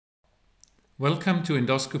Welcome to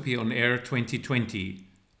Endoscopy on Air 2020.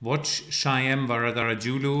 Watch Shyam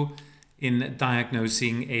Varadarajulu in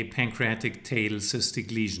diagnosing a pancreatic tail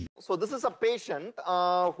cystic lesion. So this is a patient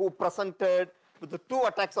who presented with the 2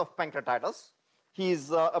 attacks of pancreatitis.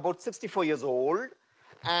 He's about 64 years old,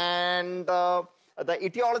 and the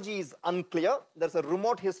etiology is unclear. There's a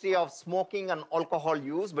remote history of smoking and alcohol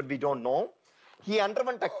use, but we don't know. He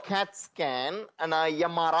underwent a CAT scan and a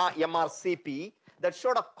MRCP that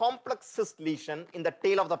showed a complex cyst lesion in the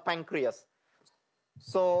tail of the pancreas.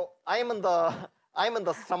 So I'm in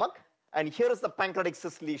the stomach, and here is the pancreatic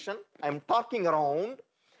cyst lesion. I'm talking around.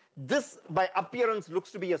 This, by appearance,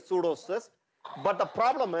 looks to be a pseudocyst, but the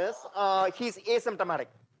problem is he's asymptomatic.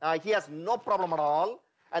 He has no problem at all,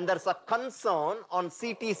 and there's a concern on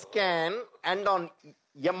CT scan and on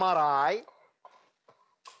MRI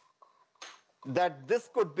that this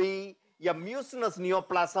could be a mucinous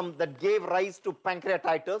neoplasm that gave rise to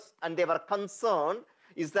pancreatitis, and they were concerned,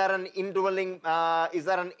 is there an indwelling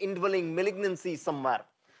malignancy somewhere?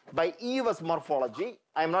 By EUS morphology,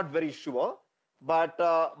 I'm not very sure, but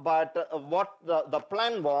what the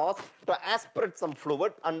plan was to aspirate some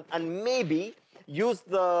fluid and maybe use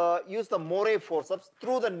the Moray forceps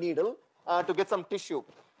through the needle to get some tissue.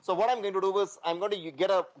 So what I'm going to do is I'm going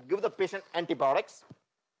to give the patient antibiotics.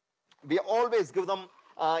 We always give them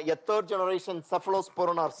a 3rd generation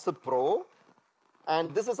cephalosporin or Cipro,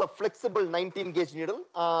 and this is a flexible 19 gauge needle.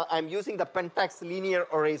 I'm using the Pentax linear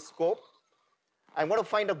array scope. I'm going to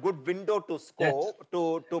find a good window to scope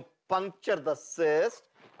to puncture the cyst,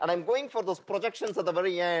 and I'm going for those projections at the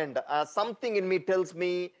very end. Something in me tells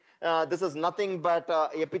me this is nothing but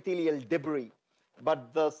epithelial debris,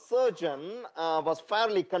 but the surgeon was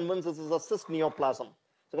fairly convinced this is a cyst neoplasm.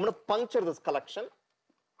 So I'm going to puncture this collection,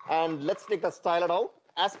 and let's take the stylet out,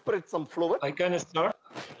 aspirate some fluid. I can start.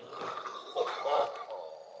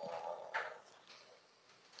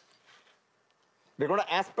 We're going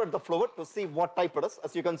to aspirate the fluid to see what type it is.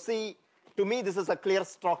 As you can see, to me, this is a clear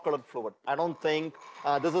straw-colored fluid. I don't think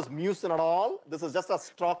this is mucin at all. This is just a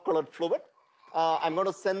straw-colored fluid. I'm going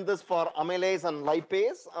to send this for amylase and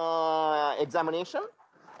lipase examination,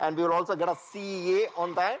 and we will also get a CEA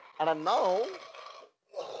on that.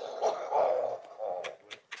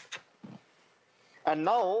 And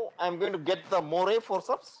now I'm going to get the Moray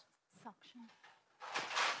forceps.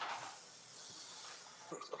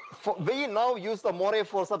 We now use the Moray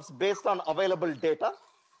forceps based on available data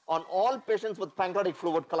on all patients with pancreatic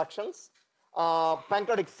fluid collections,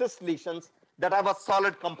 pancreatic cyst lesions that have a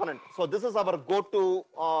solid component. So this is our go-to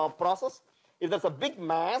process. If there's a big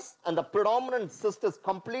mass and the predominant cyst is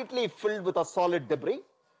completely filled with a solid debris,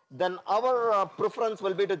 then our preference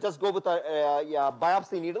will be to just go with a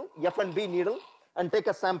biopsy needle, F&B needle, and take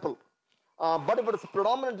a sample. But if it is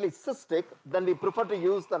predominantly cystic, then we prefer to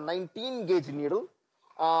use the 19 gauge needle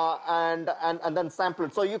and then sample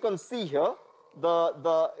it. So you can see here,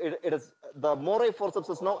 the Moray forceps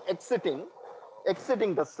is now exiting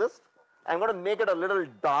the cyst. I'm going to make it a little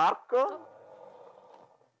darker,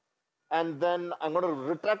 and then I'm going to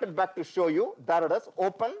retract it back to show you. There it is,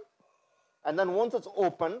 open. And then once it's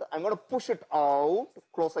opened, I'm going to push it out.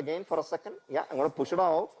 Close again for a second. Yeah, I'm going to push it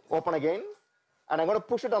out, open again, and I'm going to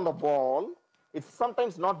push it on the wall. It's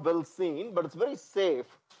sometimes not well seen, but it's very safe.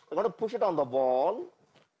 I'm going to push it on the wall,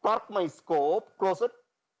 torque my scope, close it,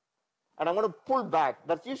 and I'm going to pull back.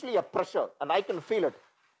 That's usually a pressure, and I can feel it.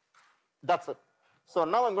 That's it. So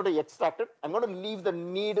now I'm going to extract it. I'm going to leave the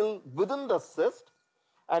needle within the cyst.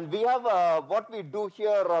 And we have what we do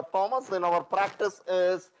here, Thomas, in our practice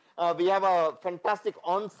is we have a fantastic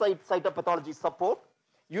on-site cytopathology support.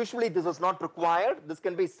 Usually this is not required. This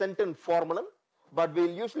can be sent in formalin, but we'll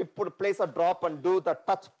usually place a drop and do the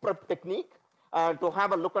touch prep technique to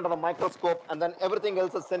have a look under the microscope, and then everything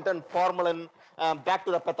else is sent in formalin back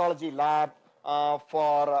to the pathology lab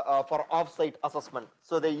for off-site assessment.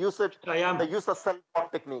 So they use it. They use the cell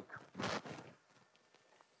pot technique.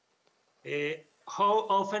 How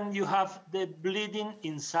often you have the bleeding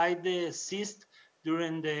inside the cyst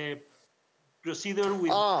during the procedure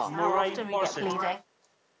with Moray forceps?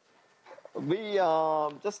 We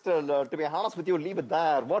just to be honest with you, leave it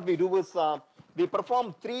there. What we do is we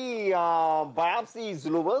perform 3 biopsies,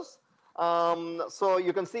 Lewis. So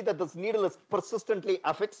you can see that this needle is persistently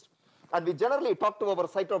affixed. And we generally talk to our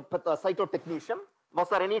cytotechnician. Was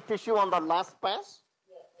there any tissue on the last pass?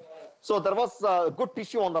 So there was good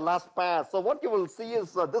tissue on the last pass. So what you will see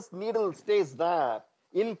is this needle stays there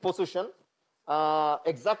in position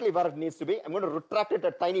exactly where it needs to be. I'm going to retract it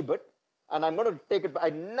a tiny bit, and I'm going to take it. I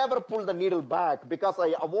never pull the needle back because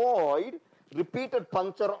I avoid repeated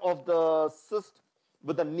puncture of the cyst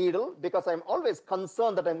with the needle because I'm always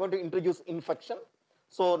concerned that I'm going to introduce infection.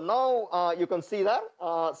 So now you can see that,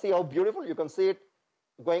 see how beautiful, you can see it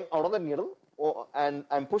going out of the needle, and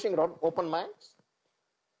I'm pushing it out, open max,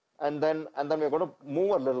 and then we're going to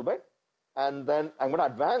move a little bit, and then I'm going to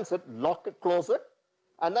advance it, lock it, close it,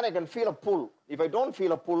 and then I can feel a pull. If I don't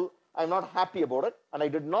feel a pull, I'm not happy about it, and I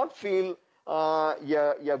did not feel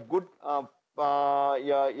your good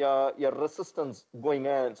your resistance going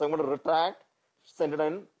in. So I'm going to retract, send it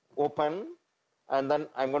in, open, and then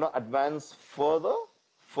I'm going to advance further,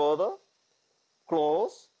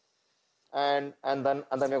 close, and then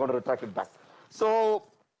we're going to retract it back. So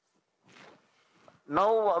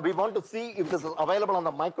now we want to see if this is available on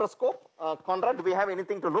the microscope. Conrad, do we have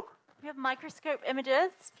anything to look? We have microscope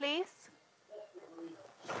images, please.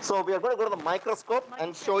 So we are going to go to the microscope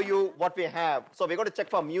and show you what we have. So we're going to check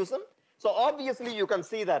for mucin. So obviously you can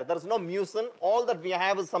see that there is no mucin. All that we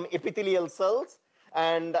have is some epithelial cells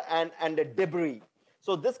and a debris.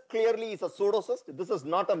 So this clearly is a pseudocyst. This is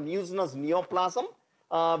not a mucinous neoplasm.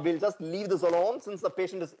 We'll just leave this alone since the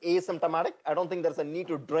patient is asymptomatic. I don't think there's a need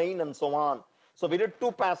to drain and so on. So we did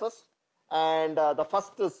 2 passes, and the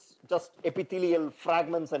first is just epithelial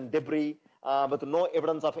fragments and debris with no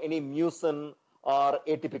evidence of any mucin or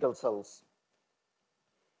atypical cells.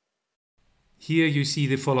 Here you see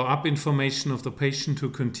the follow-up information of the patient who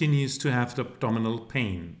continues to have abdominal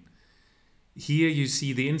pain. Here you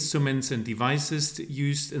see the instruments and devices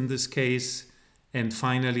used in this case. And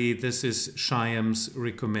finally, this is Shyam's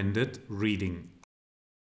recommended reading.